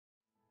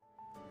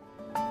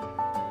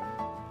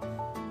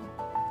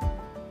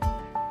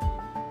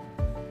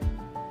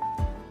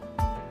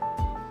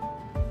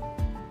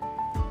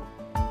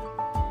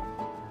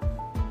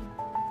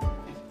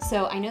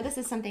So I know this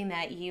is something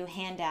that you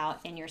hand out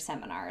in your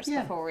seminars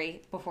Yeah. before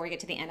we get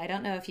to the end. I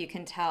don't know if you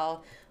can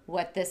tell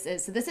what this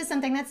is. So this is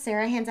something that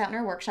Sarah hands out in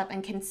her workshop,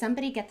 and can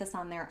somebody get this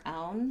on their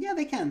own? Yeah,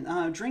 they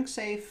can. Drink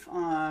Safe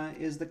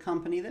is the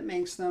company that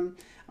makes them,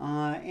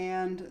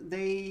 and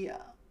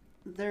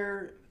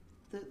they're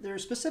they're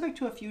specific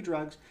to a few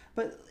drugs,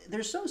 but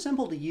they're so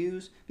simple to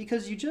use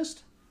because you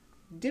just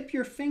dip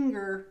your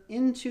finger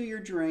into your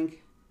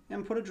drink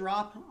and put a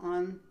drop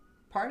on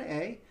part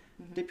A.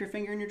 Dip your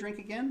finger in your drink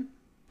again,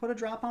 put a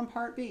drop on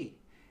part B.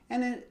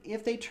 And then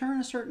if they turn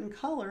a certain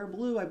color,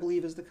 blue I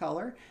believe is the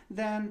color,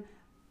 then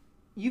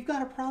you've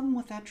got a problem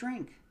with that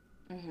drink.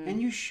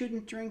 And you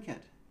shouldn't drink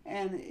it.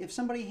 And if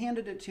somebody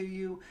handed it to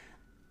you,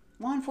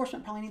 law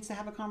enforcement probably needs to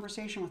have a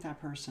conversation with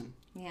that person.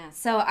 Yeah.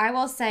 So I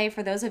will say,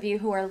 for those of you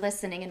who are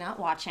listening and not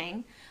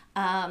watching,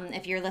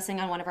 if you're listening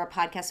on one of our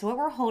podcasts, what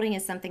we're holding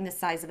is something the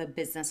size of a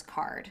business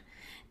card.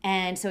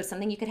 And so it's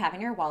something you could have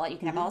in your wallet. You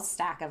can have a whole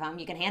stack of them.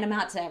 You can hand them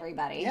out to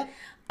everybody. Yep.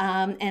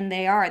 And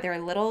they're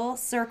little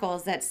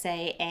circles that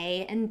say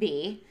A and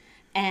B.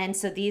 And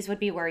so these would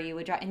be where you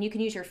would drop, and you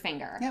can use your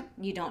finger. Yep.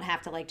 You don't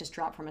have to just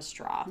drop from a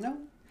straw. No.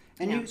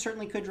 And you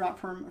certainly could drop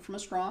from a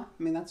straw.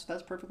 I mean, that's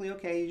perfectly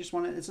okay. You just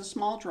want to, it's a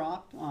small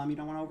drop. You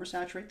don't want to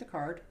oversaturate the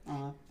card.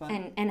 But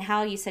And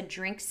how you said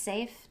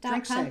drinksafe.com?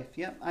 Drink Safe,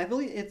 yep. I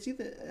believe I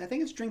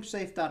think it's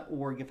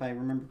drinksafe.org if I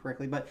remember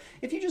correctly. But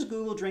if you just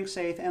Google Drink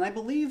Safe, and I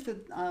believe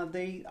that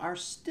they are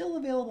still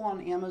available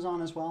on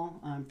Amazon as well,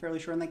 I'm fairly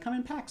sure. And they come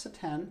in packs of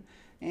 10.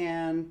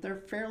 And they're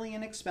fairly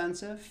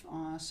inexpensive,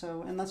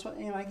 and that's what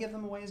I give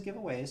them away as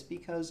giveaways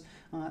because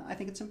I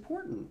think it's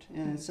important,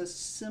 and it's a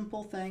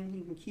simple thing.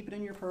 You can keep it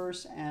in your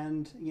purse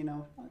and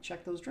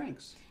check those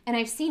drinks. And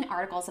I've seen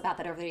articles about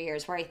that over the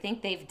years where I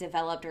think they've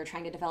developed or are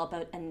trying to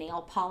develop a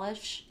nail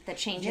polish that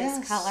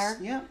changes color.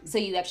 Yep. So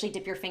you actually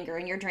dip your finger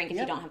in your drink if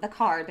you don't have the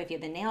card, but if you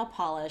have the nail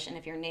polish, and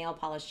if your nail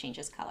polish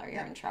changes color,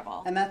 you're in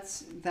trouble. And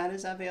that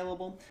is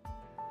available.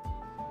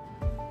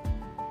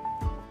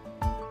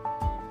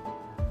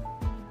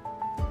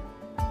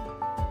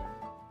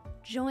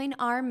 Join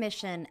our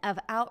mission of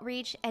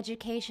outreach,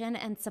 education,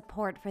 and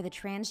support for the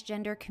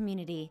transgender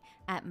community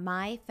at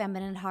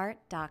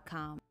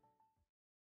myfeminineheart.com.